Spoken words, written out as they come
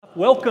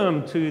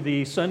Welcome to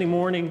the Sunday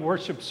morning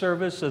worship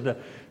service of the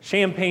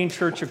Champaign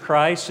Church of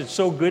Christ. It's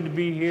so good to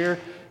be here.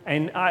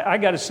 And I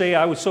got to say,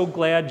 I was so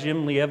glad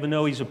Jim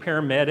Lievino, he's a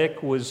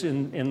paramedic, was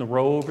in the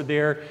row over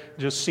there,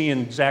 just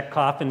seeing Zach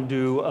Coffin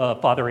do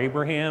Father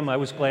Abraham. I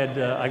was glad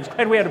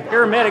we had a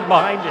paramedic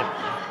behind him.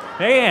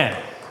 Man,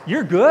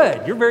 you're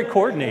good. You're very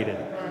coordinated.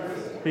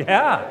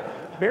 Yeah,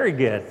 very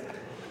good.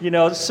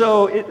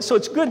 So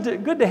it's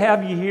good to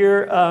have you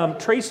here.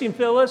 Tracy and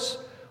Phyllis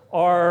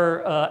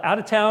are out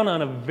of town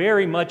on a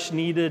very much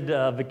needed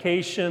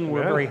vacation.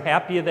 We're very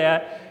happy of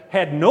that.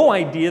 Had no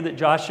idea that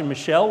Josh and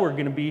Michelle were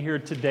going to be here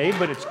today,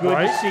 but it's good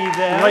to see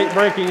them. Late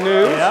breaking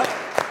news. Yeah.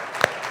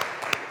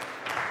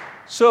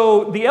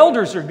 So the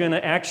elders are going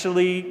to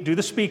actually do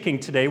the speaking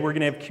today. We're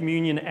going to have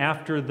communion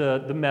after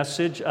the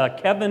message.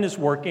 Kevin is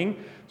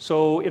working,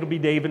 so it'll be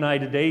Dave and I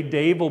today.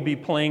 Dave will be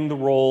playing the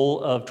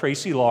role of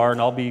Tracy Lahr, and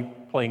I'll be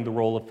playing the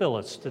role of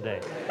Phyllis today.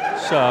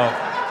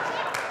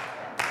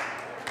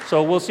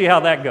 So we'll see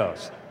how that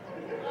goes.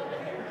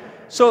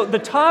 So the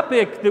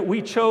topic that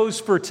we chose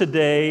for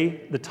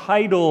today, the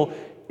title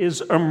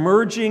is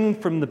Emerging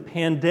from the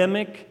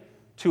Pandemic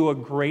to a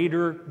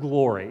Greater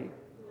Glory.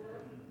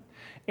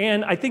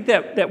 And I think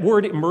that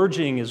word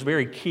emerging is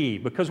very key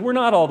because we're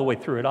not all the way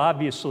through it,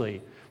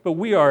 obviously, but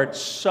we are at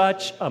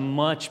such a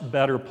much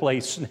better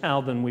place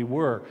now than we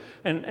were.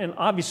 And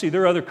obviously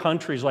there are other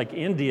countries like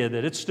India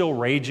that it's still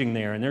raging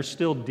there and they're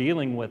still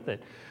dealing with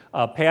it.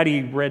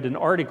 Patty read an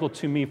article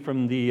to me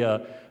from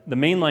the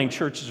mainline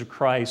churches of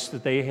Christ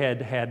that they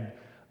had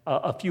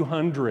a few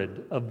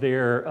hundred of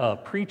their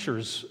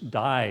preachers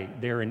die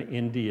there in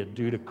India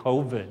due to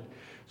COVID.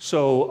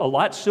 So a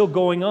lot still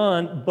going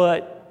on,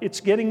 but it's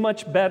getting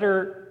much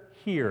better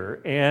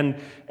here. And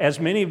as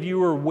many of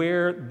you are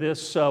aware,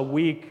 this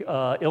week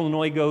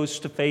Illinois goes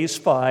to phase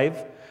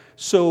 5.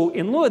 So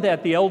in lieu of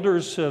that, the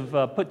elders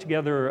have put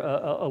together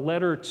a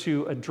letter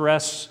to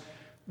address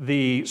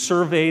the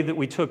survey that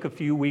we took a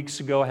few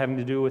weeks ago having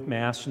to do with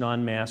mask,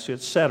 non-mask,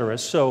 etc.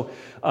 So,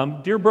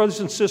 dear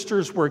brothers and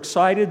sisters, we're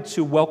excited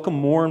to welcome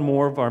more and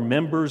more of our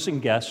members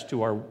and guests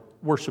to our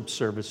worship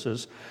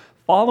services.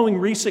 Following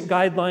recent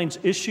guidelines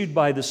issued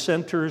by the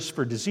Centers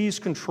for Disease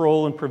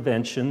Control and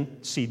Prevention,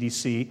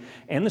 CDC,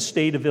 and the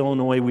state of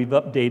Illinois, we've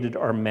updated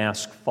our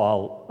mask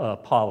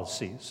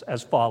policies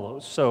as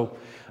follows. So,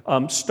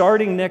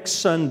 starting next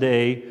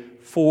Sunday,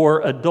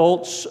 for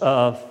adults,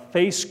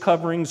 face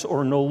coverings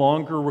are no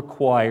longer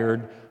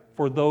required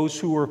for those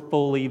who are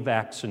fully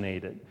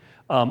vaccinated.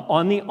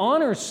 On the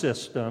honor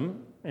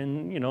system,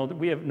 and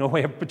we have no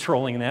way of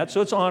patrolling that,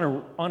 so it's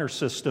honor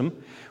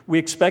system, we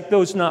expect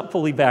those not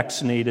fully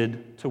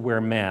vaccinated to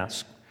wear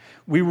masks.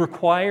 We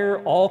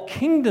require all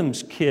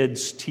Kingdom's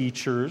Kids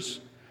teachers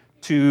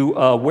to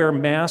wear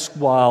masks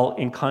while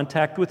in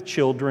contact with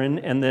children,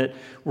 and that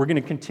we're going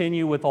to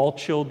continue with all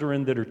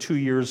children that are 2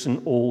 years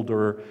and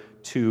older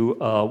to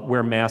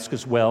wear masks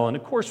as well. And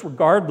of course,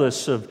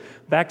 regardless of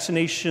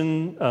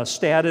vaccination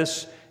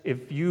status,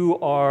 if you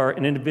are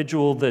an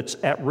individual that's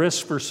at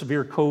risk for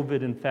severe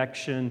COVID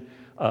infection,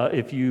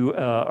 if you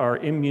are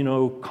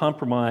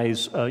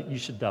immunocompromised, you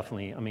should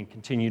definitely,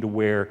 continue to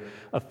wear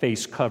a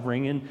face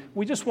covering. And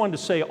we just wanted to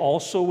say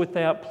also with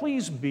that,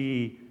 please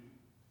be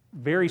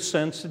very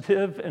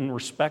sensitive and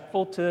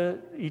respectful to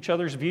each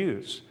other's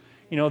views.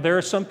 There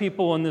are some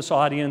people in this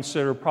audience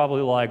that are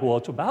probably like, well,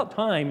 it's about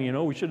time,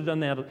 we should have done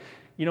that.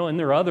 And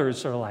there are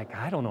others that are like,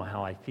 I don't know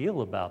how I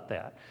feel about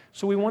that.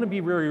 So we want to be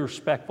very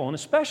respectful, and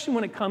especially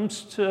when it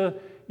comes to,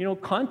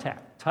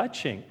 contact,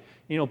 touching.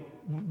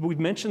 We've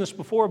mentioned this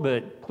before,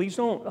 but please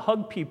don't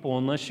hug people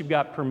unless you've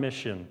got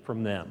permission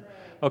from them,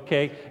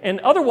 okay?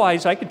 And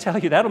otherwise, I can tell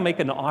you, that'll make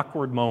an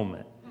awkward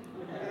moment,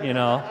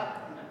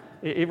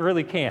 It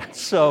really can.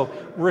 So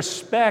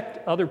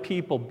respect other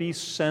people, be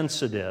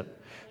sensitive.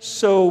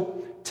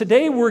 So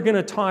today we're going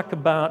to talk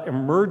about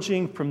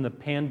emerging from the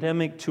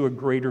pandemic to a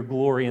greater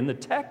glory. And the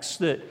text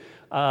that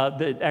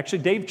actually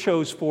Dave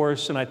chose for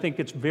us, and I think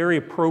it's very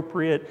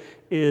appropriate,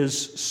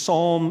 is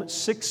Psalm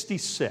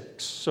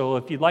 66. So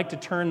if you'd like to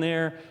turn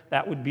there,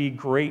 that would be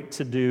great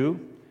to do.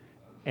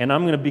 And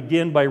I'm going to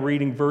begin by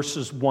reading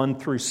verses 1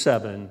 through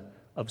 7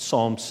 of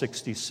Psalm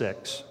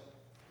 66.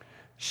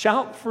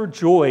 Shout for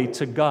joy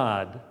to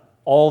God,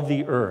 all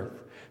the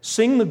earth.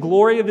 Sing the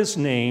glory of His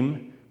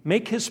name.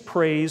 Make His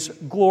praise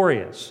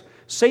glorious.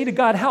 Say to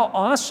God, how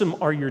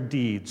awesome are your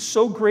deeds.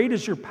 So great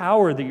is your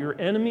power that your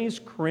enemies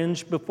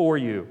cringe before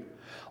you.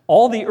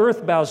 All the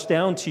earth bows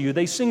down to you.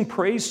 They sing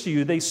praise to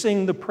you. They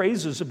sing the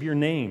praises of your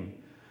name.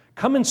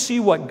 Come and see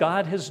what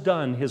God has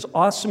done, His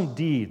awesome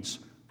deeds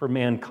for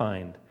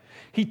mankind.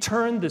 He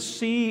turned the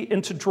sea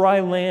into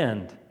dry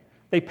land.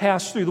 They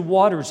passed through the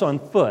waters on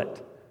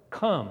foot.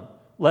 Come,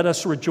 let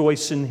us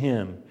rejoice in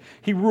Him.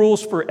 He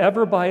rules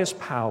forever by His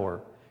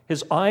power.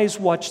 His eyes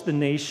watch the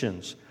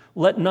nations.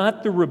 Let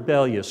not the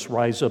rebellious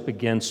rise up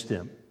against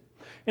Him.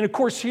 And of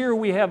course, here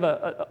we have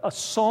a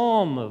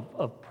psalm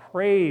of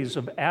praise,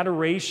 of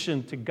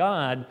adoration to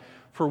God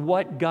for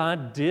what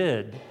God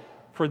did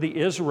for the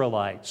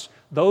Israelites,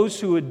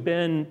 those who had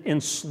been in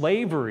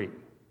slavery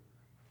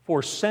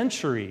for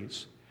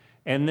centuries.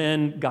 And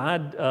then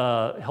God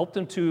helped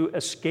them to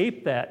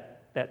escape that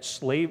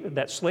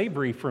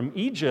slavery from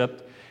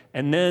Egypt.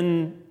 And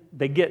then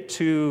they get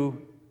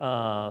to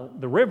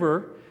the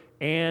river,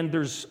 and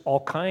there's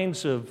all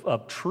kinds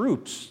of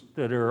troops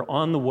that are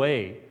on the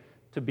way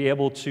to be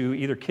able to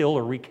either kill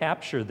or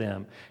recapture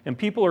them. And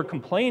people are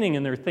complaining,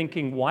 and they're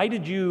thinking, why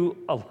did you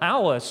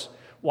allow us?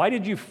 Why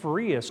did you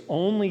free us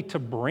only to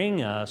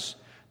bring us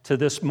to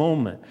this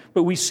moment?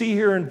 But we see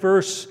here in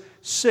verse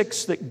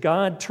 6 that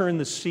God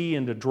turned the sea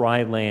into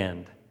dry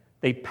land.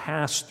 They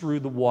passed through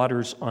the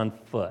waters on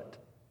foot.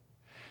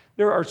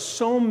 There are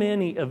so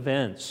many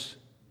events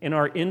in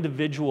our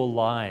individual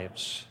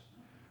lives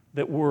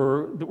that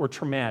were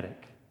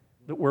traumatic,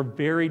 that were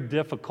very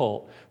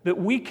difficult, that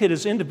we could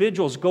as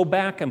individuals go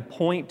back and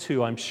point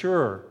to, I'm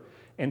sure,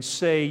 and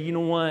say, you know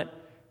what?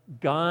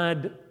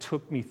 God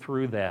took me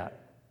through that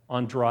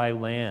on dry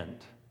land.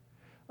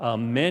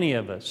 Many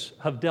of us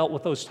have dealt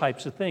with those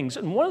types of things.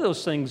 And one of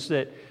those things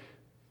that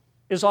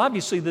is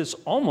obviously this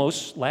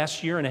almost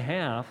last year and a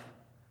half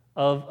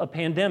of a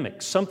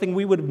pandemic, something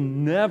we would have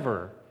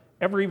never,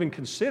 ever even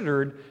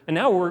considered, and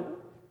now we're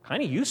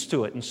kind of used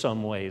to it in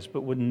some ways,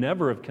 but would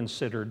never have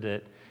considered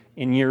it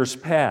in years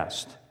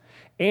past.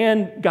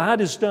 And God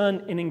has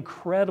done an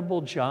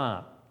incredible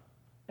job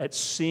at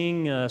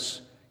seeing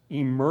us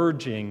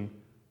emerging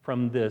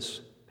from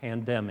this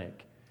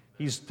pandemic.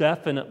 He's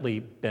definitely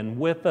been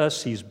with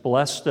us. He's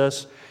blessed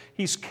us.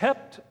 He's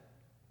kept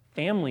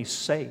families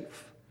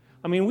safe.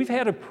 I mean, we've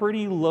had a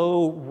pretty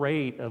low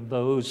rate of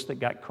those that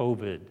got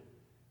COVID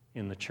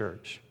in the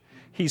church.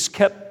 He's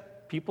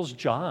kept people's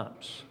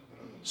jobs.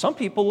 Some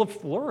people have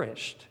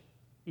flourished,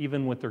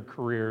 even with their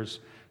careers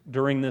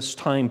during this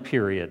time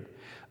period.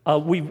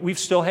 We've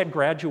still had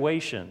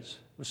graduations.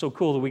 It was so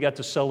cool that we got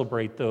to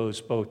celebrate those,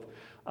 both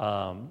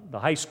the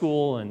high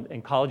school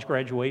and college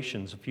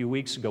graduations a few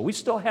weeks ago. We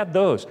still had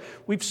those.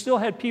 We've still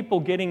had people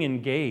getting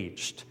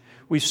engaged.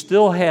 We've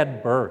still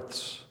had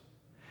births.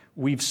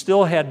 We've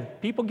still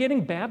had people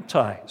getting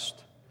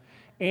baptized.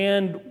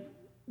 And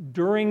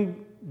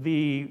during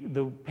the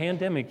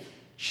pandemic,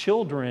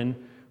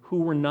 children who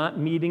were not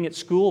meeting at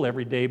school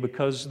every day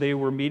because they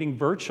were meeting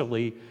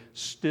virtually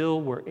still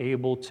were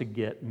able to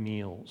get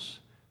meals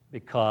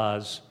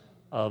because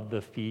of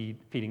the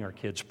Feeding Our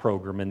Kids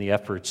program and the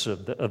efforts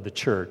of the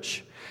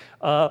church.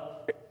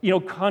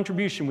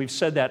 Contribution, we've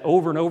said that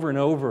over and over and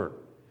over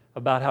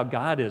about how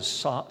God has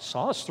saw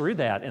us through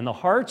that in the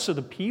hearts of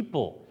the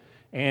people.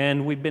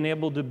 And we've been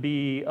able to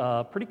be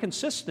pretty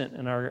consistent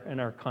in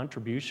our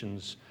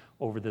contributions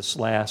over this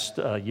last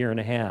year and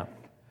a half.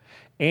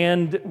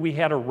 And we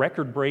had a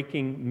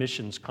record-breaking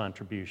missions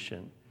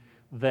contribution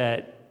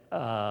that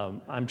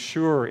I'm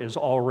sure is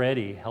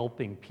already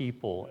helping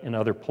people in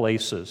other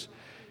places.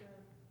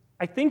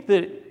 I think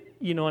that,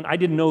 and I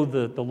didn't know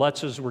the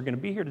Lutzes were going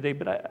to be here today,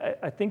 but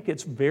I think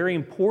it's very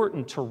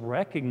important to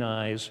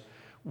recognize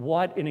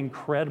what an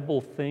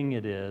incredible thing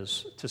it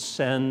is to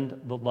send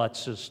the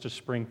Lutzes to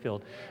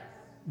Springfield.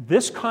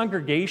 This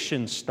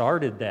congregation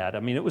started that.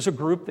 I mean, it was a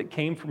group that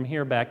came from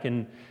here back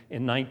in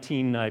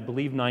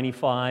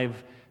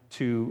 95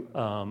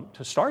 to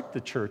start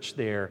the church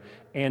there.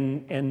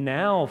 And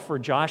now for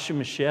Josh and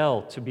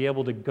Michelle to be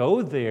able to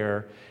go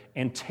there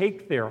and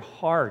take their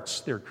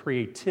hearts, their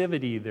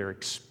creativity, their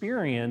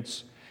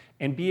experience,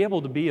 and be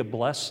able to be a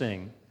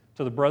blessing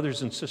to the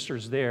brothers and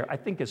sisters there, I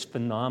think is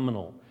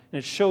phenomenal. And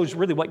it shows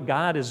really what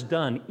God has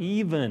done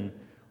even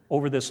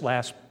over this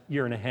last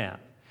year and a half.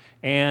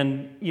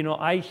 And,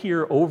 I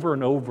hear over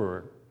and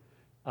over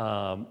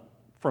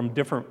from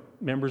different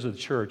members of the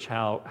church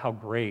how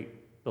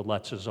great the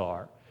Lutzes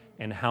are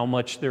and how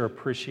much they're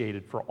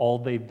appreciated for all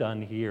they've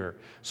done here.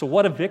 So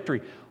what a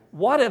victory.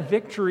 What a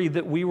victory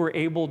that we were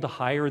able to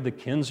hire the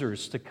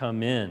Kinzers to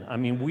come in. I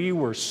mean, we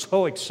were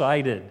so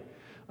excited.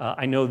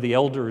 I know the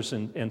elders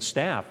and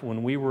staff,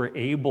 when we were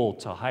able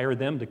to hire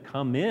them to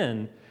come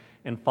in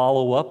and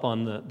follow up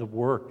on the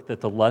work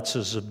that the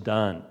Lutzes have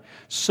done.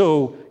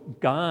 So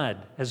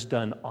God has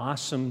done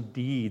awesome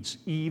deeds,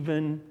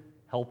 even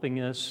helping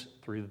us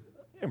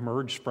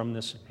emerge from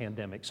this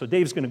pandemic. So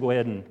Dave's going to go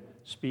ahead and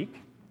speak.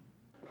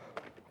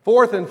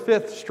 Fourth and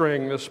fifth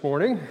string this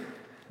morning,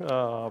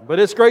 but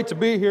it's great to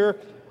be here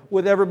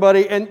with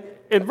everybody. And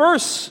in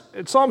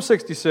Psalm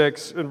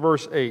 66, in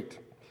verse 8, the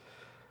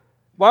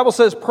Bible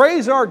says,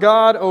 "Praise our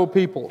God, O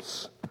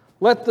peoples.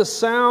 Let the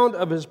sound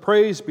of His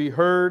praise be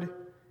heard.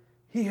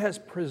 He has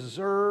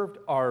preserved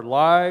our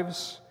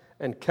lives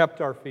and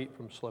kept our feet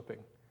from slipping."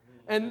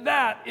 And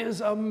that is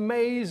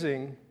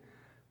amazing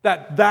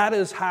that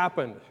has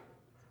happened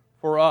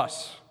for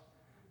us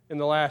in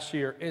the last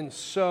year in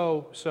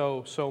so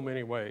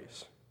many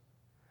ways.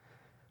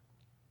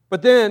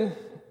 But then,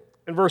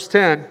 in verse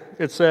 10,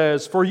 it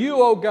says, "For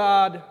you, O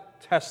God,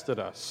 tested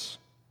us.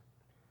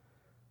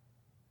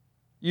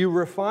 You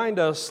refined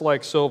us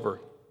like silver.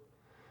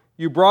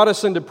 You brought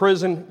us into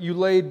prison. You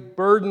laid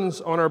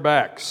burdens on our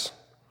backs.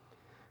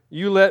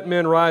 You let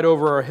men ride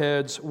over our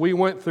heads. We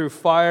went through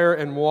fire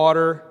and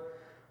water,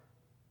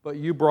 but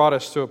you brought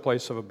us to a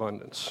place of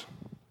abundance."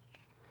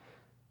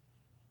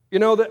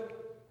 That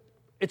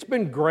It's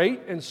been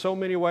great in so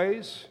many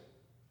ways,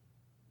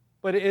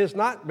 but it has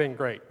not been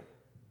great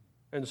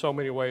in so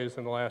many ways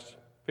in the last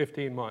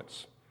 15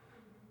 months.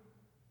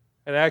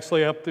 And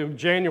actually up through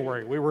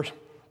January, we were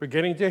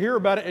beginning to hear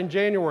about it in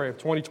January of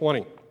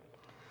 2020.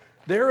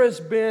 There has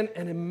been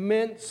an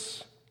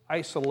immense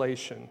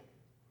isolation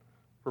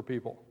for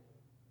people.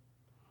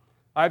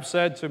 I've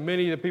said to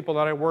many of the people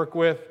that I work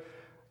with,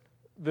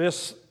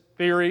 this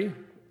theory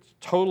is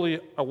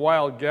totally a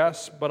wild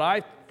guess, but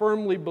I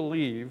firmly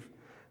believe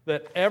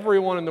that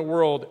everyone in the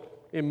world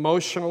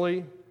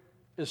emotionally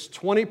is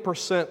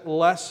 20%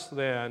 less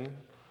than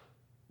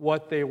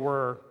what they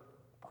were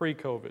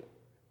pre-COVID.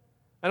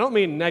 I don't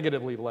mean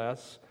negatively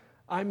less.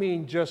 I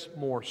mean just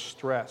more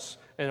stress.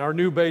 And our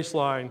new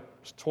baseline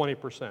is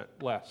 20%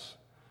 less.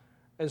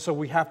 And so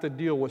we have to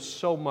deal with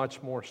so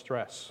much more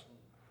stress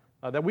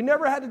that we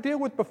never had to deal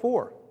with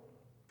before.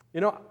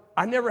 You know,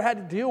 I never had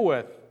to deal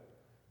with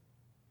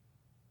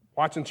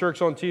watching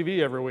church on TV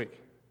every week.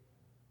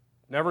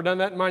 Never done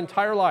that in my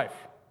entire life.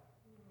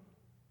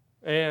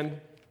 And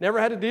never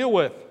had to deal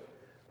with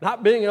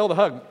not being able to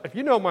hug. If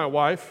you know my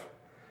wife,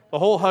 the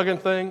whole hugging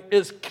thing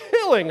is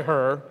killing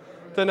her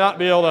to not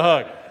be able to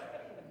hug.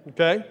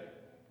 Okay?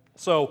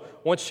 So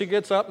once she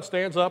gets up and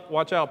stands up,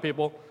 watch out,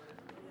 people.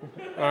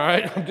 All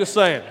right? I'm just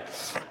saying.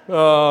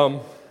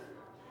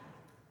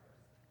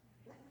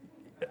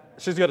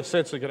 She's got a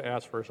sense she's going to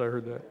ask first. I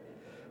heard that.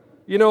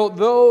 You know,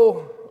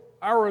 though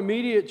our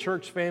immediate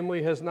church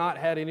family has not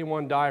had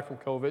anyone die from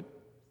COVID,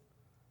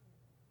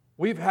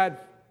 we've had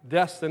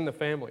deaths in the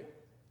family.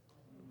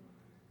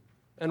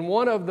 And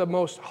one of the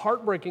most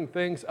heartbreaking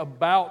things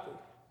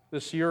about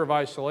this year of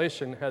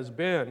isolation has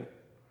been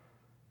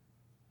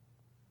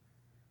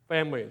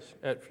families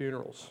at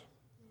funerals,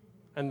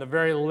 and the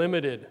very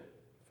limited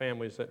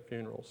families at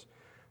funerals.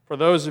 For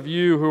those of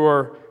you who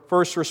are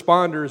first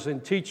responders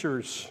and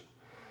teachers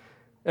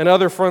and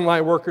other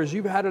frontline workers,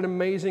 you've had it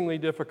amazingly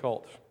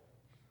difficult.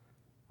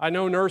 I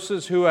know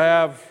nurses who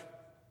have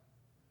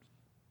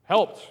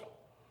helped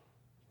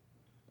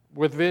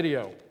with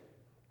video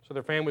so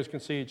their families can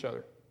see each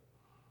other.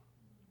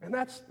 And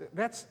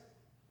that's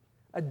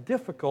a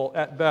difficult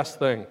at best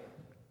thing.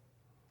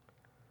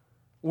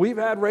 We've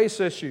had race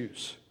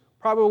issues.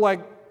 Probably like,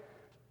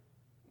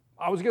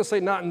 I was going to say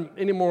not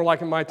anymore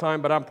like in my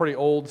time, but I'm pretty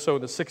old, so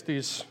in the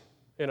 60s,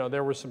 you know,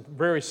 there were some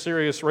very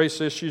serious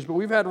race issues, but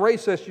we've had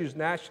race issues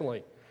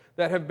nationally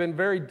that have been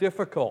very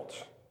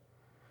difficult.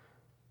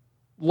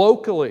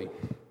 Locally,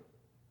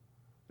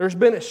 there's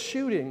been a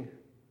shooting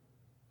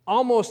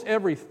almost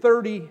every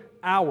 30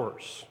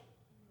 hours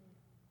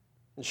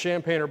in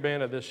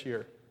Champaign-Urbana this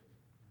year.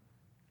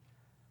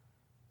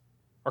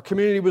 Our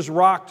community was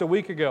rocked a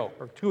week ago,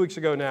 or 2 weeks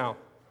ago now,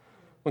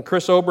 when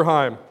Chris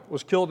Oberheim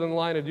was killed in the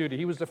line of duty.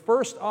 He was the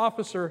first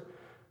officer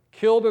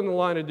killed in the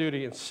line of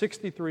duty in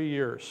 63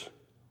 years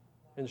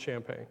in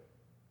Champaign.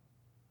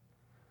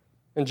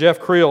 And Jeff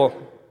Creel,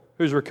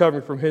 who's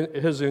recovering from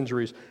his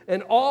injuries.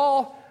 And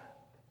all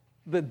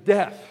the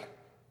death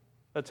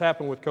that's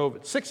happened with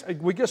COVID.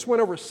 We just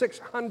went over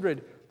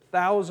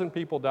 600,000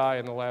 people die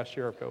in the last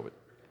year of COVID.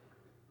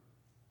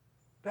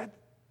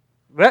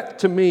 That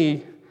to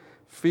me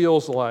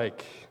feels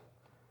like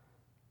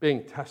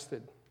being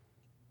tested.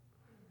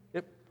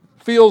 It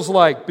feels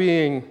like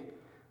being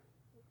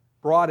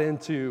brought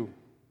into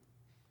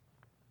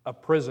a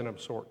prison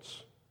of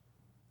sorts.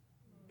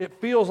 It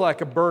feels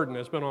like a burden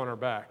has been on our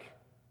back.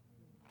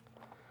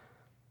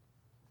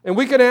 And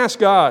we can ask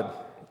God,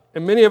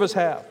 and many of us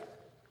have.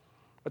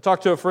 I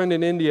talked to a friend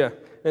in India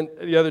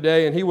the other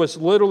day, and he was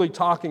literally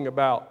talking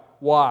about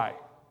why.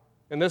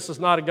 And this is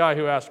not a guy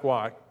who asked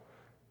why.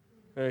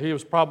 He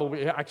was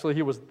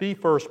the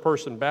first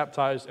person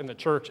baptized in the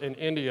church in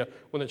India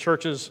when the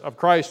churches of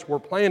Christ were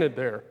planted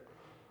there.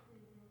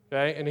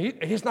 Okay, and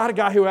he's not a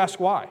guy who asks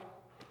why.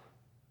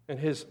 And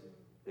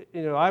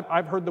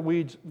I've heard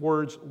the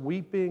words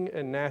weeping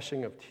and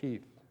gnashing of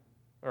teeth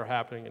are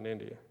happening in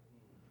India,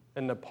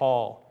 and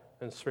Nepal,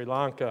 and Sri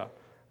Lanka,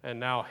 and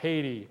now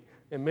Haiti,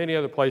 and many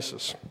other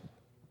places.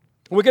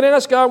 We can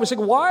ask God, we say,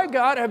 why,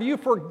 God, have you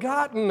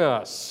forgotten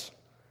us?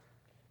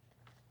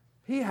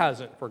 He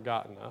hasn't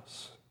forgotten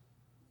us.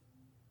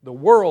 The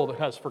world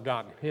has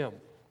forgotten him.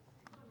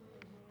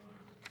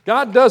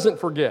 God doesn't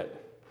forget.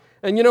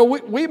 And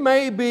we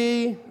may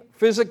be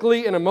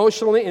physically and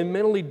emotionally and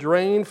mentally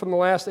drained from the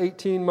last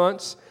 18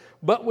 months,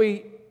 but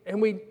we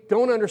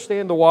don't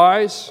understand the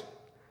whys,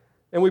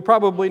 and we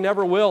probably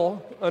never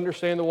will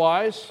understand the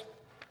whys.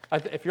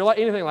 If you're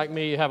anything like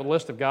me, you have a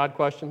list of God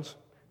questions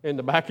in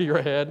the back of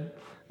your head.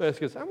 I'm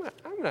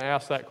going to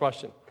ask that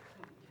question.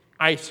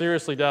 I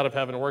seriously doubt if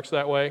heaven works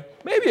that way.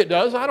 Maybe it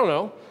does. I don't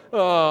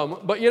know.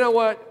 But you know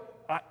what?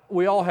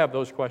 We all have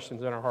those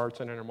questions in our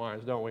hearts and in our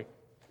minds, don't we?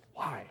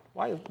 Why?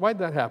 Why did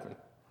that happen?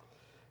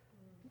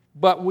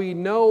 But we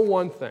know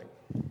one thing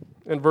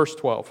in verse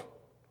 12.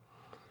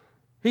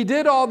 He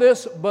did all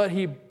this, but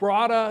he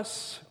brought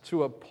us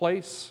to a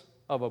place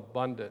of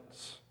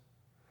abundance.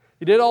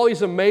 He did all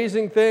these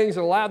amazing things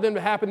and allowed them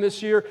to happen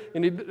this year,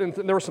 and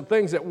there were some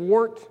things that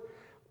weren't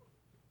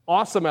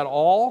awesome at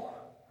all.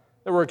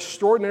 that were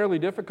extraordinarily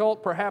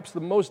difficult, perhaps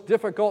the most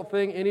difficult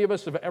thing any of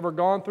us have ever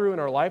gone through in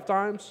our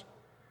lifetimes,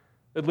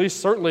 at least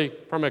certainly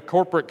from a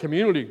corporate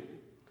community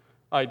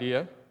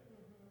idea.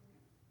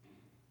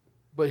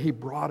 But He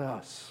brought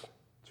us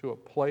to a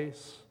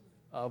place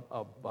of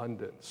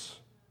abundance.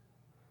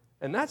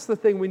 And that's the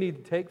thing we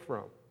need to take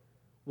from.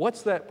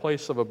 What's that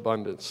place of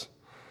abundance?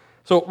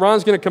 So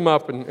Ron's going to come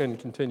up and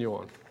continue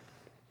on.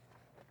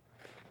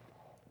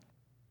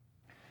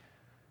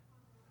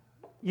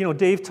 You know,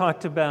 Dave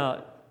talked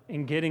about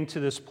in getting to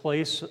this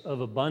place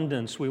of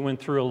abundance, we went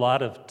through a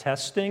lot of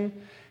testing.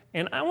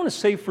 And I want to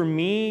say for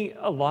me,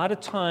 a lot of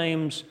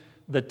times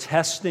the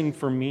testing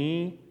for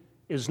me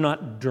is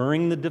not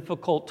during the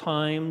difficult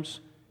times.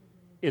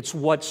 It's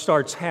what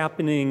starts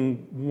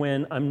happening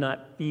when I'm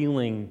not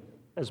feeling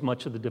as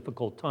much of the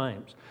difficult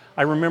times.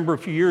 I remember a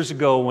few years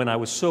ago when I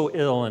was so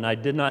ill and I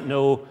did not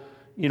know,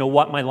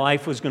 what my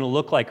life was going to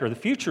look like or the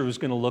future was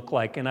going to look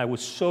like, and I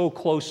was so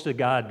close to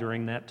God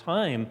during that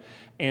time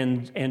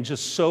and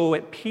just so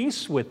at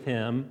peace with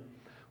Him.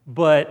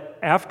 But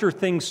after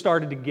things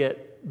started to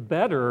get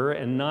better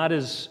and not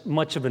as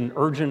much of an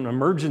urgent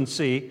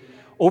emergency,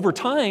 over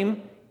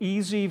time,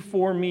 easy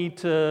for me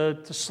to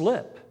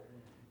slip.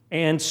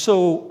 And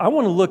so I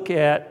want to look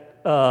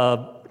at,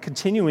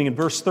 continuing in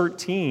verse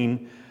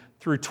 13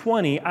 through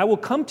 20, I will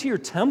come to your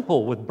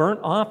temple with burnt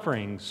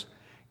offerings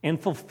and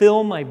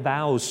fulfill my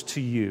vows to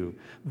you.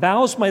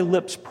 Vows my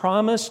lips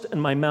promised and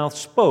my mouth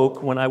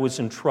spoke when I was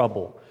in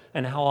trouble.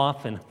 And how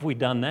often have we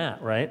done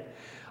that, right?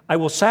 I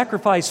will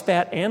sacrifice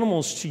fat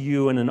animals to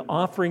you and an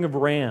offering of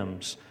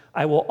rams.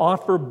 I will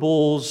offer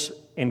bulls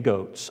and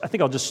goats. I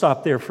think I'll just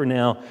stop there for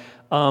now.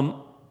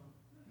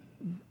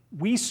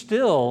 We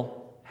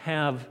still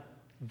have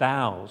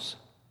vows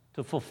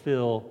to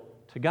fulfill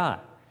to God.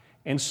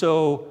 And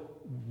so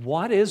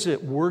what is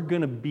it we're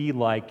going to be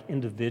like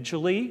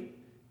individually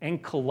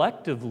and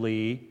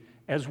collectively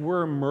as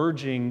we're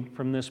emerging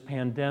from this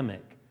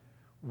pandemic?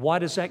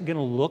 What is that going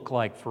to look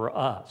like for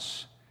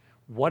us?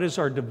 What is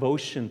our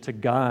devotion to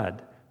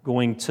God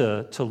going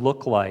to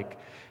look like?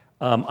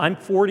 I'm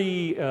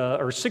 40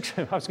 or 6,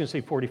 I was going to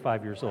say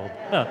 45 years old.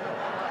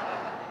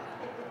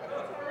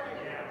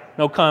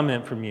 No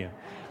comment from you.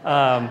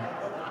 I'm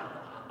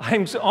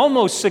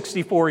almost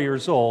 64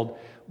 years old,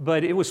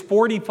 but it was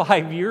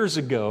 45 years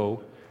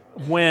ago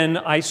when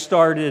I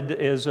started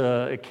as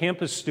a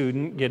campus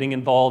student getting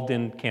involved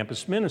in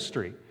campus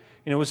ministry.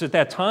 And it was at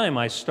that time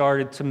I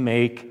started to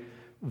make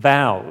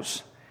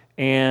vows.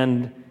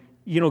 And,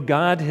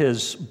 God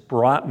has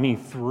brought me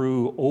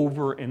through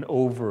over and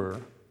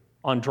over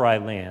on dry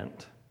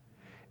land.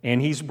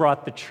 And He's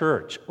brought the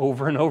church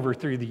over and over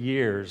through the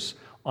years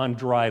on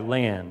dry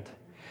land.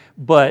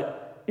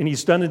 And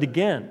He's done it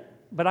again.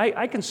 But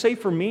I can say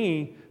for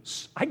me,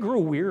 I grew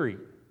weary.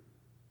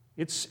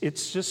 It's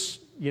just,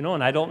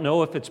 and I don't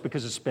know if it's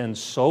because it's been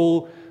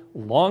so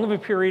long of a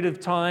period of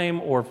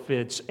time or if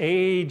it's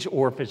age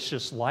or if it's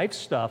just life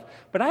stuff,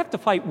 but I have to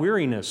fight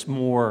weariness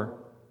more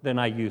than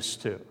I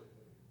used to.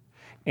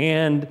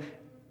 And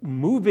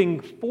moving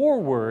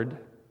forward,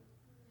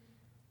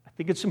 I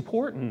think it's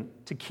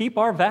important to keep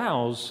our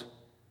vows.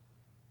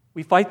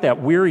 We fight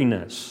that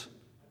weariness.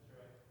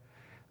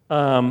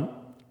 That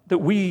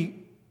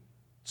we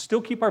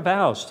still keep our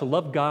vows to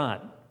love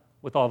God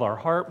with all our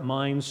heart,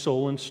 mind,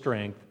 soul, and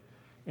strength,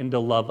 and to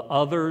love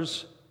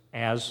others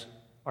as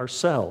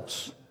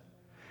ourselves.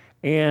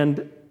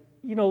 And,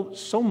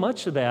 so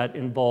much of that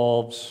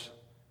involves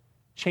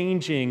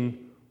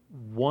changing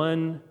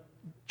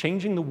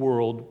the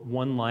world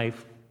one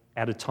life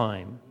at a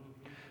time.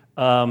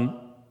 I'm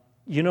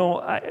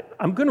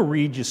going to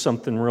read you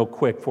something real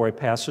quick before I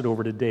pass it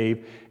over to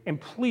Dave. And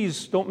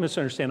please don't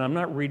misunderstand. I'm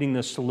not reading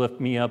this to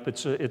lift me up.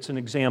 It's an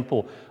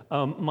example.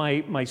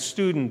 My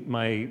student,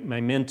 my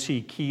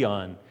mentee,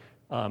 Keon,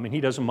 and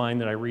he doesn't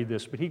mind that I read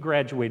this, but he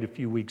graduated a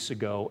few weeks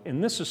ago,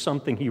 and this is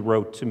something he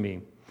wrote to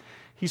me.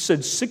 He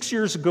said, 6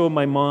 years ago,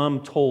 my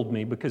mom told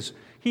me, because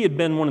he had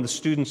been one of the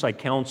students I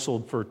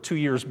counseled for 2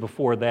 years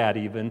before that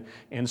even,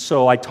 and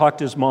so I talked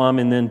to his mom,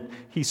 and then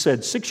he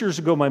said, 6 years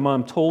ago, my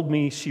mom told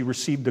me she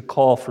received a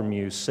call from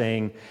you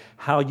saying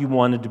how you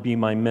wanted to be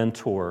my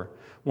mentor.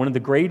 One of the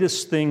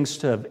greatest things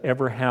to have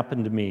ever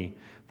happened to me.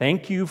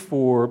 Thank you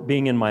for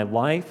being in my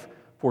life,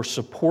 for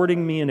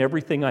supporting me in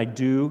everything I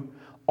do,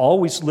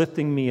 always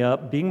lifting me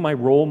up, being my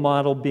role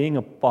model, being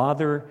a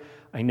father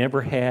I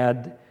never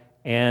had,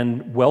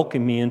 and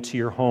welcoming me into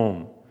your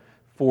home,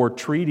 for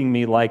treating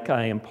me like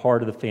I am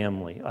part of the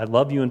family. I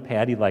love you and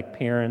Patty like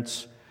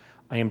parents.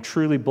 I am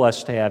truly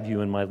blessed to have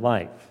you in my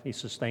life. He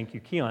says, thank you,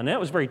 Keon. And that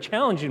was very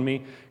challenging to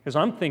me because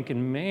I'm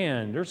thinking,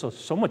 man, there's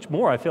so much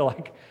more I feel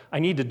like I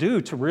need to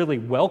do to really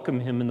welcome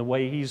him in the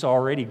way he's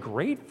already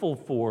grateful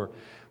for.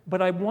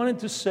 But I wanted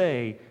to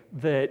say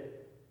that,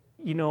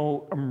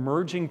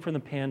 emerging from the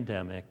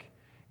pandemic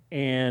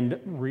and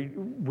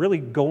really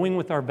going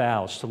with our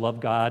vows to love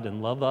God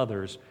and love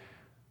others,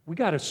 we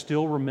got to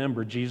still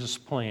remember Jesus'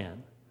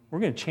 plan. We're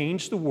going to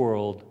change the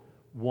world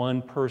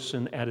one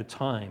person at a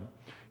time.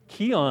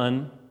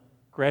 Keon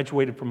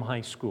graduated from high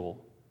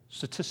school.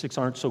 Statistics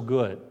aren't so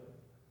good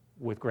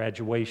with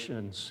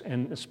graduations,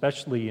 and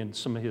especially in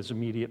some of his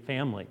immediate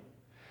family.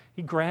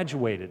 He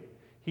graduated.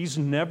 He's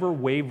never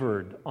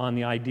wavered on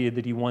the idea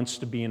that he wants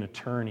to be an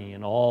attorney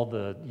in all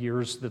the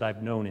years that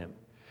I've known him.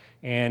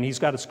 And he's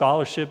got a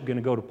scholarship, going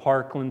to go to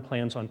Parkland,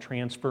 plans on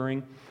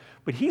transferring.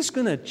 But he's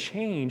going to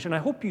change, and I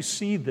hope you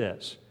see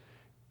this.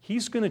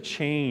 He's going to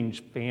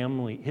change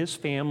his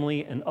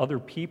family and other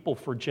people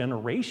for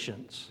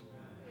generations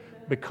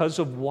because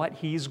of what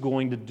he's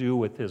going to do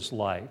with his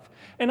life.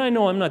 And I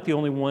know I'm not the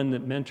only one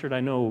that mentored. I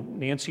know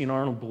Nancy and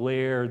Arnold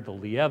Blair, the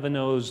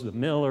Lievenos, the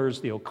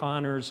Millers, the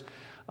O'Connors,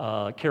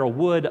 Carol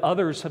Wood,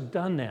 others have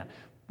done that.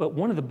 But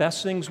one of the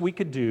best things we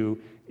could do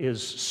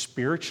is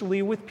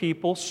spiritually with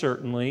people,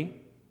 certainly,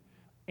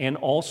 and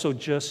also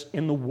just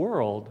in the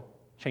world,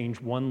 change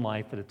one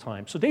life at a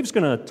time. So Dave's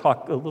going to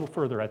talk a little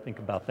further, I think,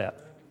 about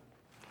that.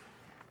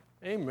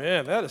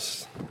 Amen. That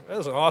is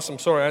an awesome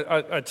story.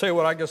 I tell you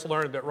what, I just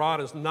learned that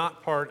Ron is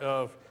not part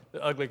of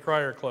the Ugly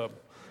Crier Club,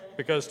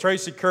 because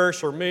Tracy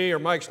Kirsch or me or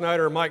Mike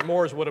Snyder or Mike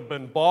Moores would have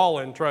been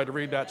bawling trying to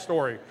read that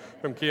story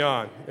from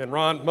Keon. And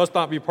Ron must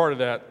not be part of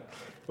that.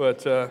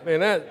 But,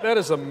 man, that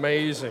is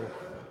amazing.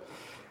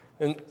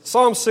 In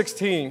Psalm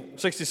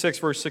 66,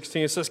 verse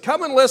 16, it says,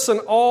 "Come and listen,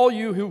 all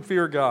you who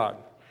fear God.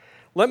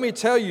 Let me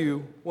tell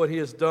you what he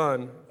has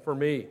done for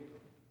me."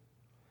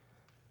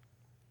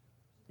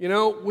 You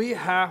know, we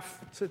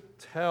have to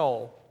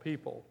tell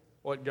people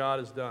what God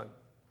has done.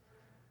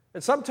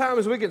 And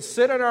sometimes we can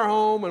sit in our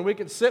home and we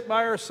can sit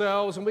by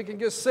ourselves and we can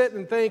just sit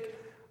and think,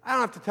 I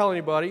don't have to tell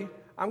anybody.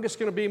 I'm just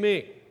going to be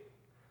me.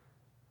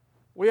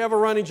 We have a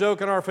running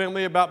joke in our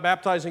family about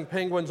baptizing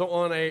penguins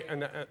on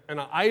an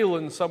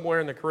island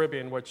somewhere in the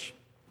Caribbean, which,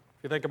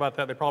 if you think about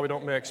that, they probably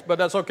don't mix, but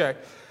that's okay.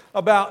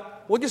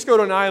 We'll just go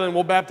to an island,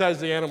 we'll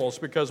baptize the animals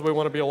because we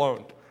want to be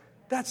alone.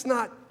 That's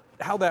not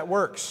how that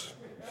works.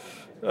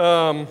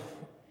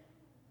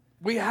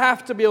 We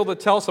have to be able to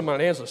tell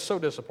somebody. Anne's so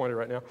disappointed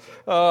right now.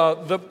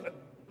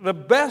 The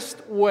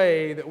best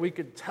way that we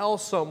could tell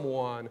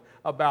someone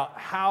about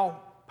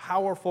how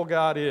powerful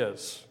God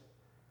is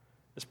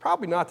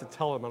probably not to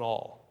tell them at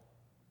all,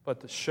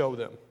 but to show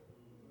them.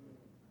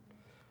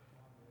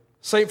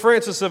 St.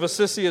 Francis of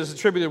Assisi is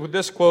attributed with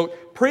this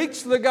quote,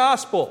 "Preach the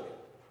gospel,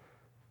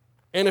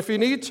 and if you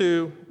need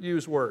to,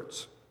 use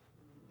words."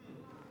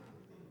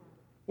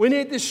 We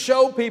need to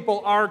show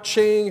people our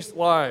changed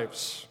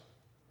lives.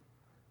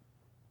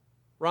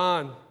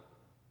 Ron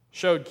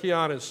showed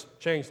Keon his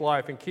changed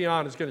life, and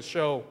Keon is going to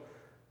show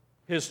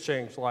his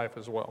changed life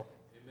as well.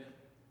 Amen.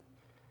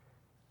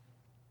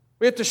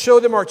 We have to show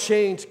them our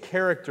changed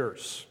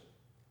characters,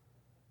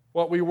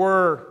 what we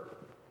were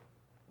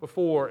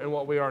before and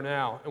what we are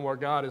now, and where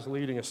God is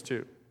leading us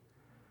to.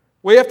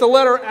 We have to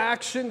let our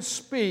actions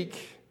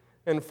speak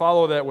and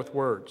follow that with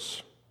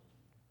words.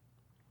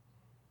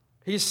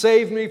 He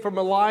saved me from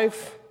a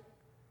life.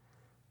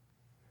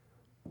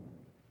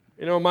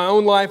 You know, in my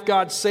own life,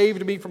 God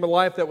saved me from a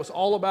life that was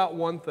all about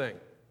one thing: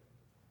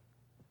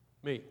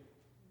 me.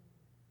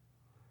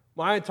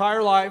 My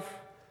entire life,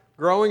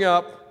 growing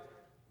up,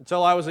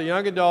 until I was a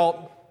young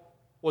adult,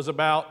 was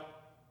about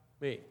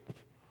me.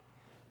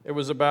 It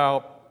was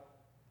about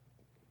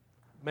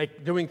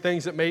doing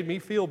things that made me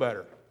feel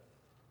better.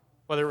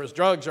 Whether it was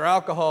drugs or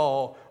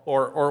alcohol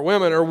or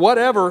women or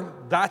whatever,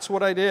 that's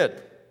what I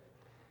did.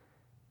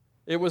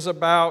 It was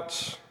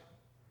about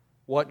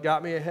what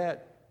got me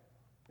ahead.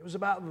 It was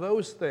about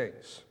those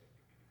things.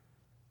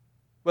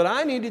 But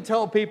I need to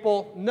tell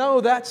people,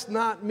 no, that's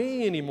not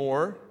me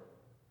anymore.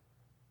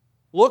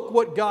 Look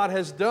what God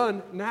has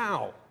done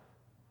now.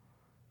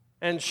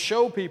 And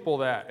show people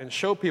that, and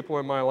show people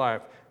in my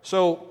life.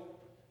 So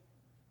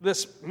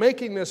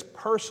making this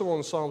personal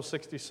in Psalm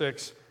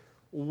 66,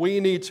 we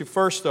need to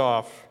first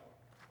off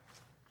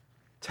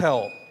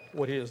tell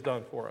what he has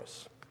done for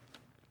us.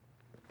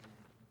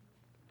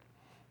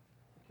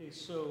 Okay,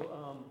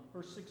 so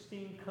verse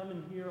 16, "Come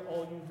and hear, all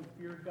you who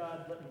fear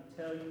God, let me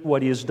tell you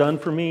what he has done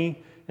for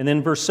me." And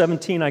then verse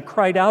 17, "I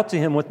cried out to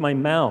him with my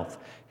mouth.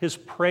 His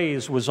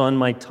praise was on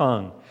my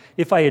tongue.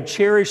 If I had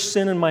cherished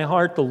sin in my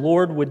heart, the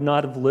Lord would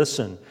not have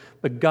listened.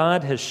 But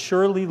God has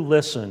surely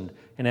listened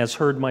and has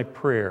heard my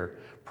prayer.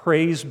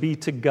 Praise be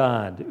to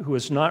God, who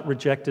has not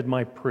rejected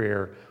my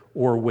prayer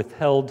or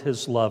withheld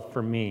his love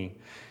for me."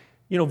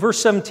 You know, verse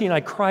 17, "I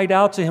cried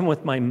out to him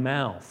with my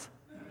mouth.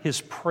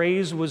 His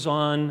praise was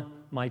on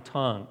my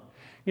tongue."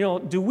 You know,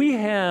 do we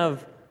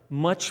have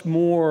much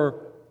more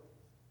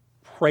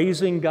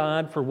praising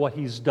God for what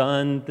he's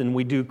done than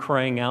we do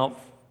crying out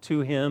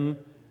to him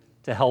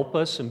to help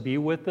us and be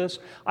with us?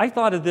 I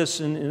thought of this,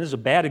 and this is a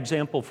bad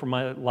example for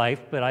my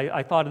life, but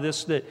I thought of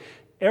this, that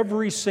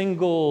every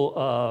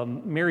single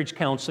marriage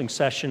counseling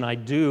session I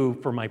do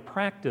for my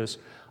practice,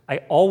 I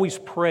always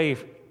pray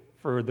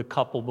for the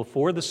couple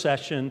before the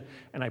session,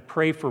 and I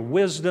pray for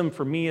wisdom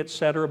for me,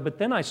 etc. But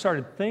then I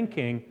started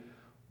thinking,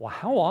 well,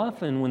 how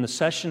often when the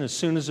session, as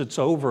soon as it's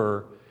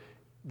over,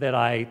 that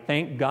I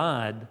thank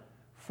God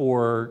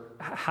for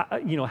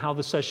how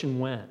the session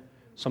went,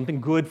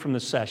 something good from the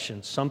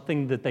session,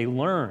 something that they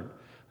learned.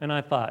 And I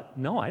thought,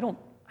 no, I don't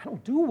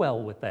do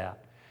well with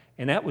that.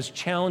 And that was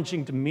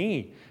challenging to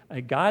me.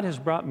 God has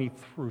brought me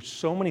through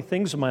so many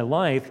things in my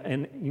life,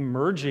 and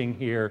emerging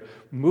here,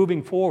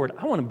 moving forward,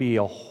 I want to be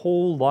a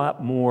whole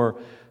lot more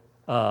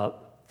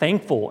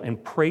thankful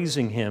and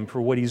praising Him for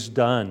what He's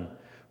done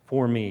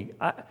for me.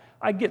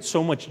 I get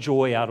so much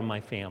joy out of my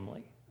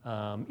family,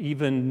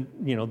 even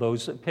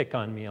those that pick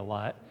on me a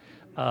lot.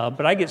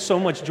 But I get so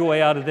much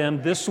joy out of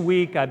them. This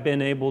week, I've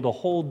been able to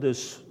hold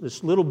this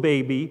little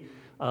baby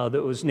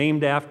that was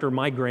named after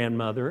my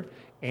grandmother,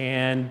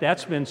 and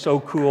that's been so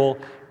cool.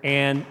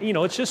 And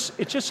it's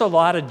just a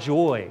lot of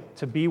joy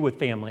to be with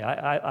family.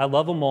 I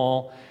love them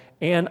all,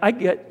 and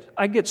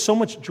I get so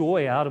much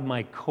joy out of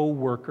my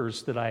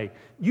coworkers that I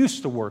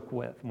used to work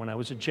with when I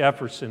was at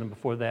Jefferson, and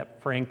before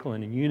that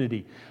Franklin and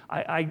Unity.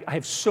 I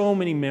have so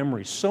many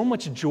memories, so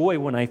much joy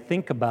when I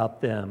think about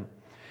them.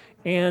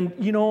 And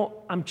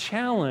I'm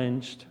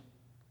challenged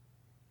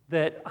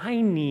that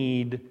I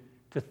need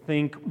to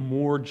think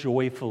more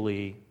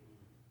joyfully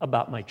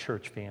about my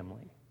church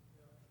family.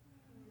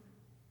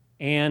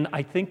 And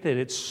I think that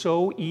it's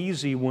so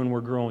easy when we're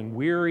growing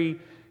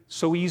weary,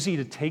 so easy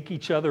to take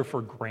each other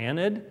for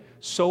granted,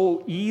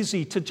 so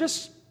easy to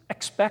just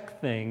expect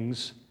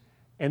things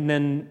and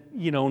then,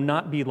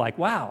 not be like,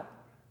 wow,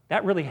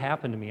 that really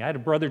happened to me. I had a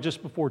brother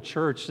just before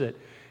church that,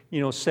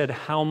 said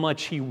how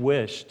much he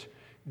wished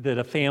that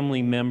a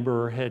family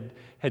member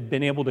had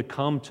been able to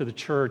come to the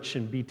church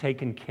and be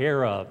taken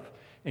care of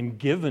and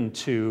given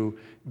to,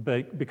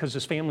 but because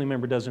his family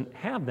member doesn't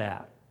have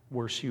that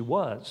where she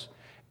was.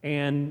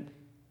 And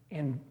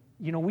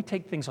we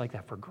take things like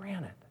that for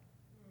granted.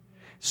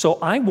 So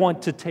I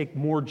want to take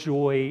more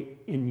joy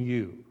in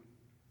you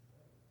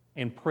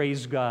and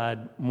praise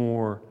God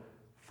more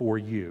for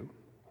you.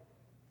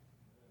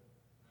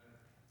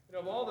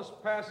 Of all the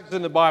passages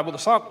in the Bible,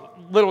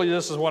 literally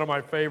this is one of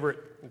my favorite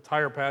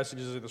entire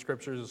passages in the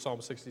Scriptures, is Psalm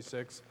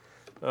 66.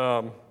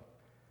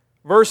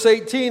 Verse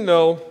 18,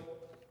 though,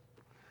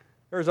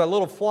 there's a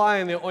little fly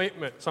in the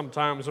ointment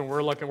sometimes when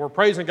we're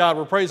praising God,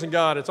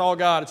 it's all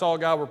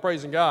God, we're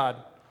praising God.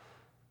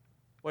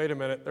 Wait a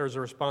minute, there's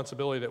a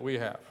responsibility that we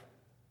have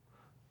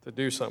to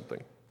do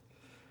something.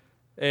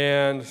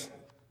 And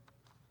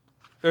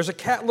there's a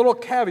little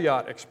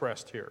caveat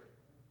expressed here.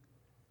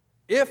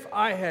 If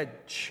I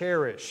had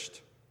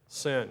cherished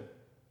sin,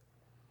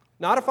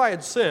 not if I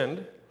had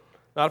sinned,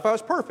 not if I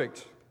was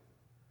perfect,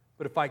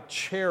 but if I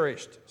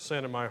cherished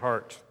sin in my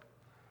heart,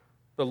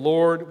 the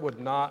Lord would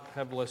not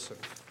have listened.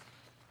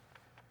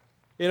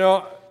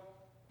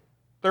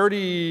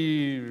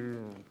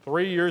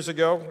 33 years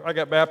ago, I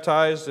got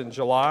baptized in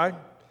July.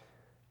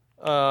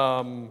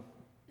 A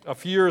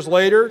few years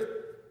later,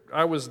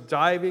 I was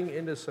diving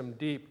into some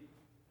deep,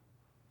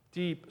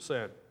 deep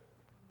sin.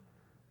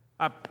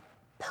 I'm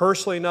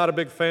personally not a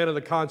big fan of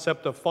the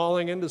concept of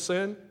falling into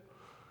sin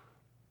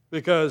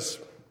because,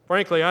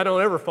 frankly, I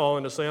don't ever fall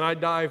into sin. I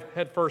dive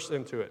headfirst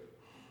into it.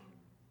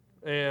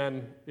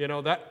 And,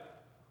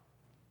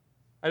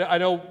 I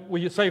know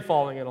we say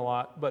falling in a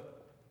lot,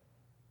 but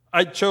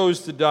I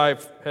chose to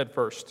dive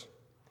headfirst.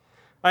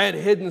 I had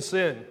hidden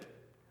sin.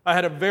 I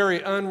had a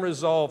very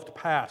unresolved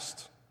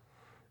past.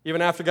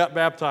 Even after I got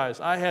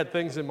baptized, I had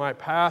things in my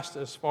past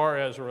as far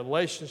as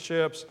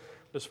relationships,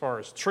 as far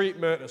as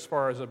treatment, as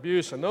far as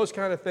abuse, and those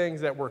kind of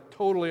things that were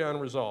totally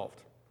unresolved.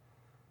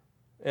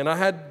 And I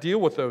had to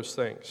deal with those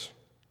things.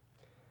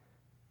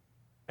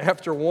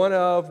 After one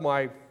of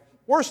my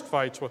worst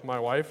fights with my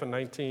wife in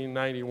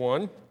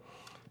 1991,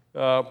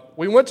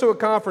 we went to a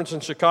conference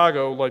in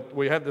Chicago.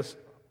 We had this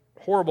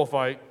horrible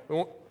fight.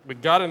 We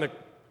got in I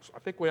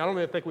don't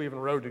even think we even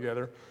rode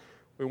together.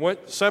 We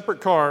went separate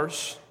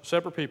cars,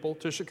 separate people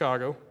to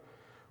Chicago.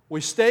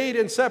 We stayed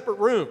in separate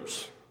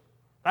rooms.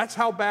 That's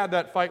how bad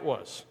that fight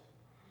was,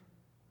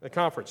 the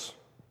conference.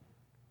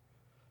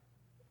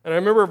 And I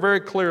remember very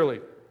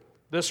clearly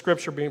this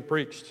scripture being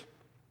preached.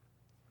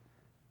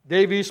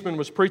 Dave Eastman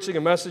was preaching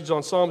a message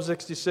on Psalm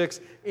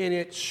 66, and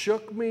it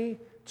shook me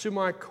to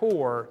my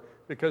core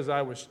because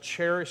I was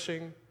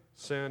cherishing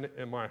sin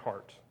in my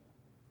heart.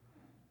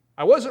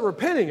 I wasn't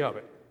repenting of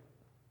it.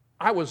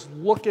 I was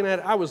looking at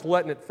it. I was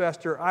letting it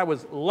fester. I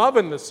was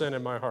loving the sin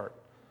in my heart.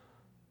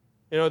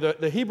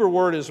 The Hebrew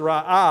word is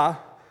ra'ah,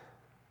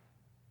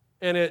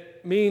 and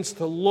it means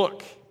to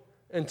look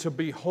and to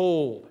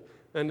behold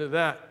and to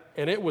that.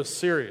 And it was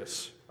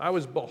serious. I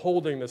was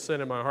beholding the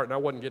sin in my heart, and I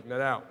wasn't getting it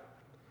out.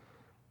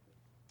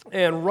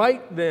 And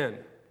right then,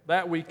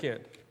 that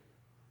weekend,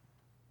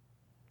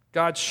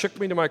 God shook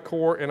me to my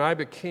core, and I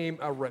became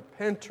a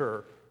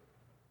repenter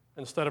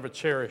instead of a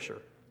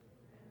cherisher.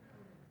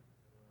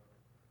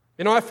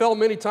 I fell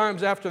many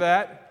times after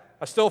that.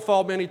 I still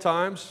fall many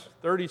times,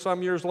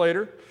 30-some years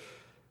later.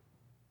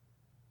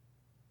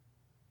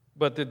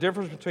 But the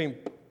difference between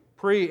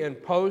pre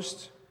and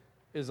post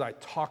is I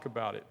talk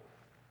about it.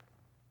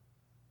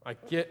 I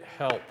get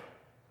help.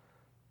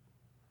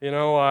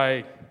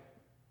 I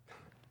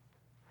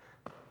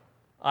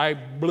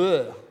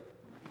bleh.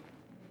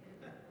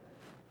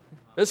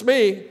 It's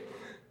me,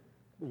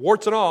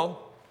 warts and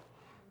all.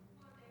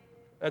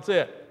 That's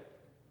it.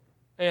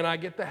 And I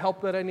get the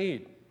help that I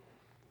need.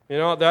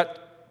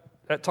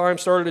 That time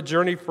started a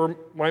journey for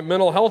my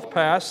mental health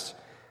past,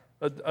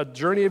 a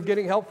journey of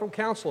getting help from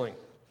counseling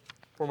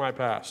for my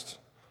past.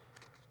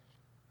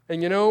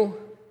 And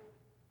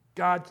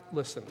God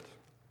listened.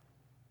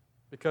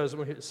 Because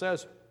when it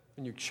says,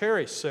 when you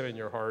cherish sin in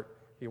your heart,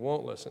 He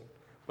won't listen.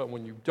 But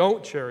when you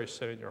don't cherish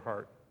sin in your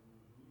heart,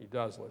 He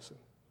does listen.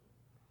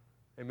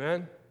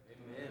 Amen?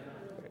 Amen.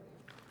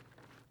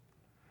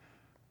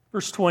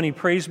 Verse 20,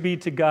 praise be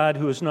to God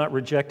who has not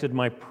rejected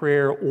my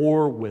prayer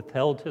or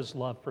withheld His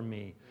love from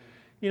me.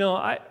 Be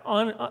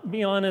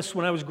honest,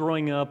 when I was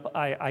growing up,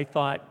 I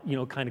thought,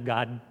 kind of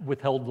God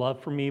withheld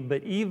love from me.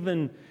 But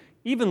even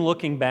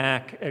looking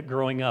back at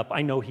growing up,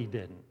 I know He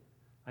didn't.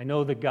 I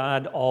know that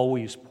God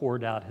always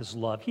poured out His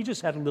love. He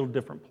just had a little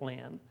different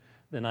plan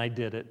than I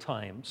did at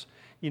times.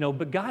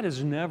 But God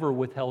has never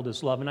withheld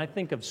His love. And I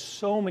think of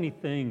so many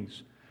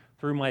things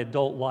through my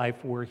adult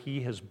life where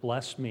He has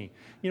blessed me.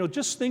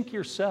 Just think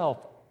yourself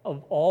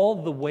of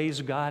all the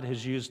ways God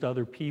has used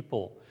other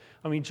people.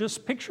 I mean,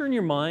 just picture in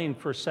your mind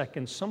for a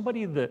second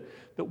somebody that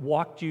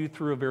walked you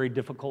through a very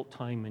difficult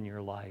time in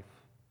your life.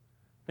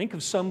 Think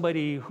of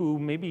somebody who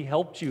maybe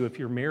helped you if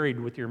you're married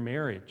with your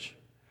marriage,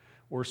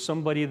 or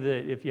somebody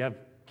that, if you have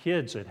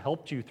kids, that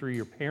helped you through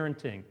your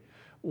parenting,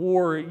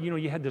 or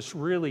you had this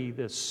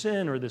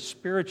sin or this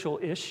spiritual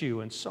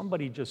issue, and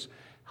somebody just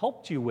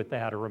helped you with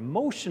that, or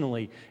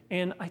emotionally.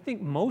 And I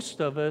think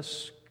most of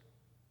us,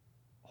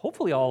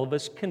 hopefully all of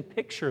us, can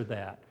picture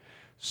that.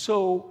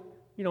 So,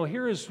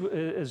 here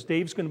as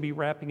Dave's going to be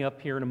wrapping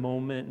up here in a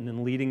moment and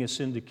then leading us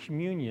into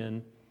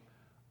communion,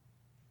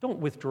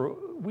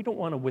 we don't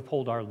want to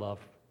withhold our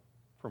love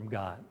from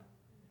God,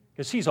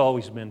 because He's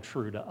always been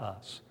true to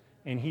us,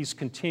 and He's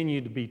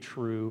continued to be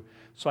true.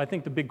 So I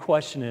think the big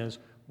question is,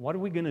 what are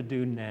we going to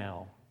do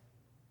now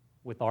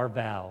with our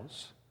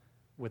vows,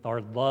 with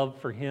our love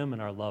for Him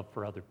and our love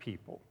for other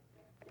people?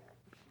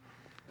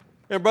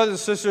 And brothers and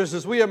sisters,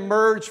 as we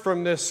emerge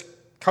from this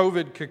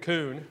COVID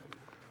cocoon,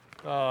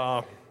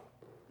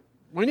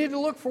 we need to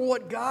look for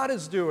what God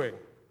is doing.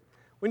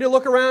 We need to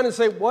look around and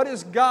say, what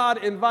is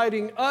God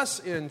inviting us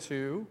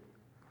into?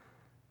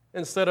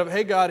 Instead of,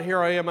 hey God, here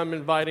I am, I'm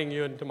inviting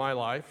you into my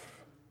life.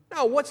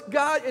 No, it's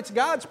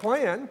God's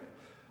plan.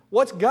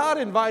 What's God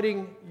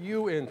inviting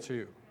you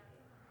into?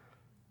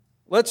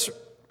 Let's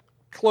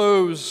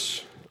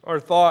close our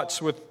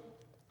thoughts with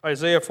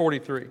Isaiah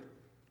 43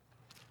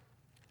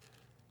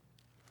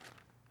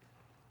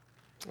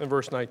 and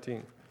verse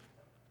 19.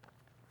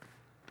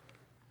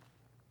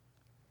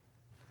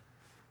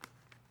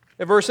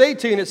 In verse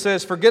 18 it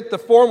says, forget the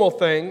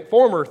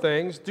former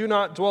things, do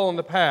not dwell in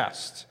the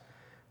past.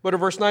 But in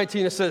verse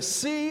 19 it says,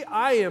 see,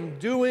 I am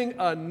doing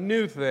a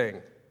new thing.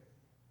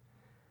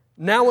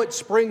 Now it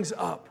springs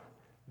up.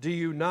 Do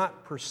you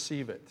not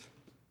perceive it?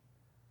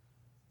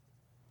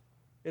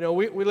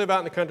 We live out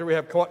in the country. We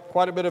have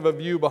quite a bit of a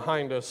view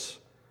behind us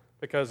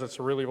because it's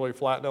really, really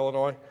flat in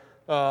Illinois.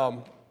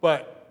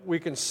 But we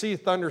can see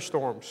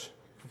thunderstorms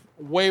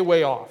way,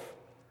 way off.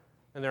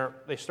 And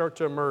they start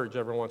to emerge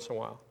every once in a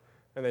while.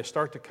 And they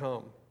start to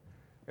come,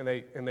 and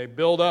they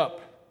build up,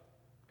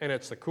 and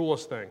it's the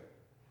coolest thing.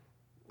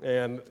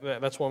 And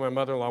that's why my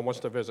mother-in-law wants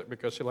to visit,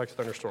 because she likes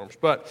thunderstorms.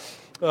 But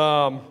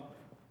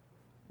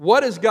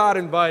what is God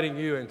inviting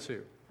you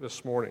into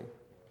this morning?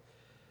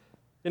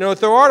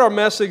 Throughout our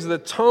message, the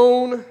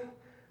tone,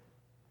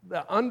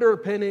 the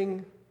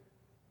underpinning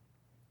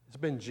has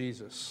been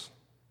Jesus.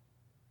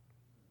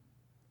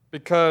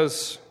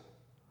 Because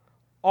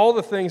all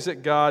the things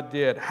that God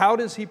did, how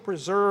does He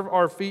preserve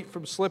our feet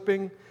from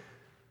slipping?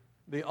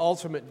 The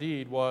ultimate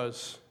deed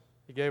was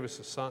He gave us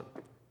His Son.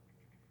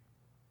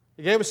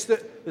 He gave us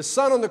His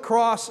Son on the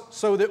cross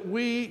so that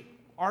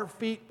our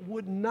feet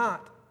would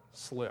not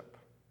slip.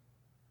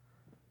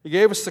 He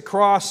gave us the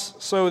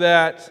cross so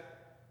that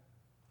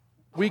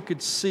we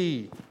could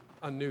see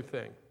a new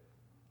thing.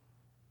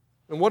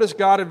 And what is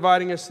God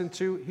inviting us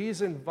into?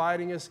 He's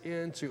inviting us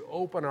in to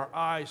open our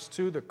eyes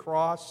to the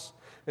cross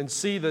and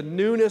see the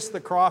newness the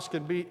cross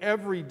can be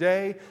every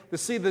day, to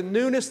see the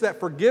newness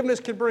that forgiveness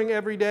can bring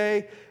every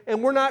day.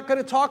 And we're not going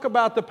to talk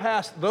about the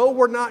past, though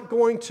we're not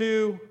going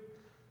to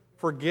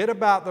forget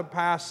about the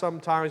past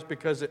sometimes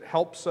because it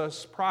helps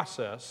us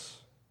process.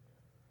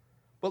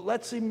 But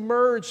let's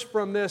emerge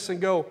from this and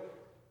go,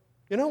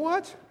 you know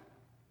what?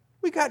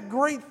 We got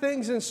great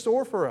things in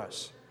store for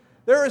us.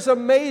 There is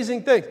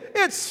amazing things.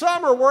 It's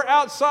summer, we're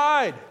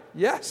outside.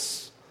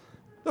 Yes.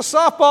 The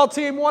softball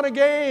team won a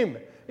game.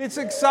 It's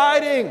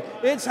exciting.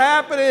 It's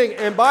happening.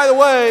 And by the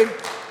way,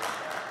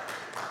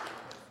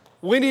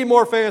 we need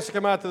more fans to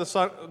come out to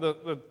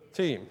the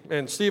team.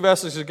 And Steve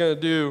Essex is going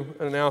to do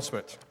an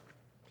announcement.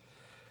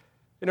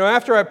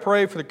 After I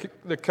pray for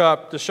the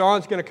cup,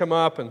 Deshaun's going to come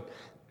up and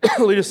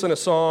lead us in a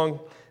song.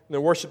 And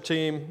the worship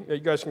team, you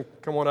guys can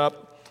come on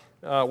up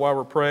while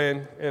we're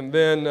praying. And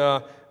then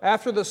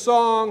after the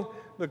song,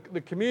 the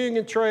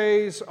communion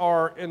trays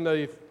are in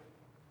the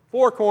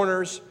four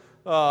corners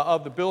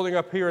of the building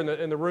up here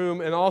in the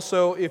room. And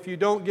also, if you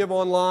don't give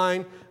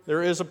online,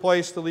 there is a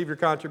place to leave your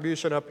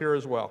contribution up here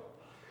as well.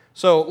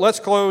 So let's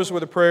close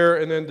with a prayer,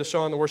 and then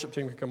Deshaun, the worship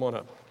team, can come on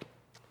up.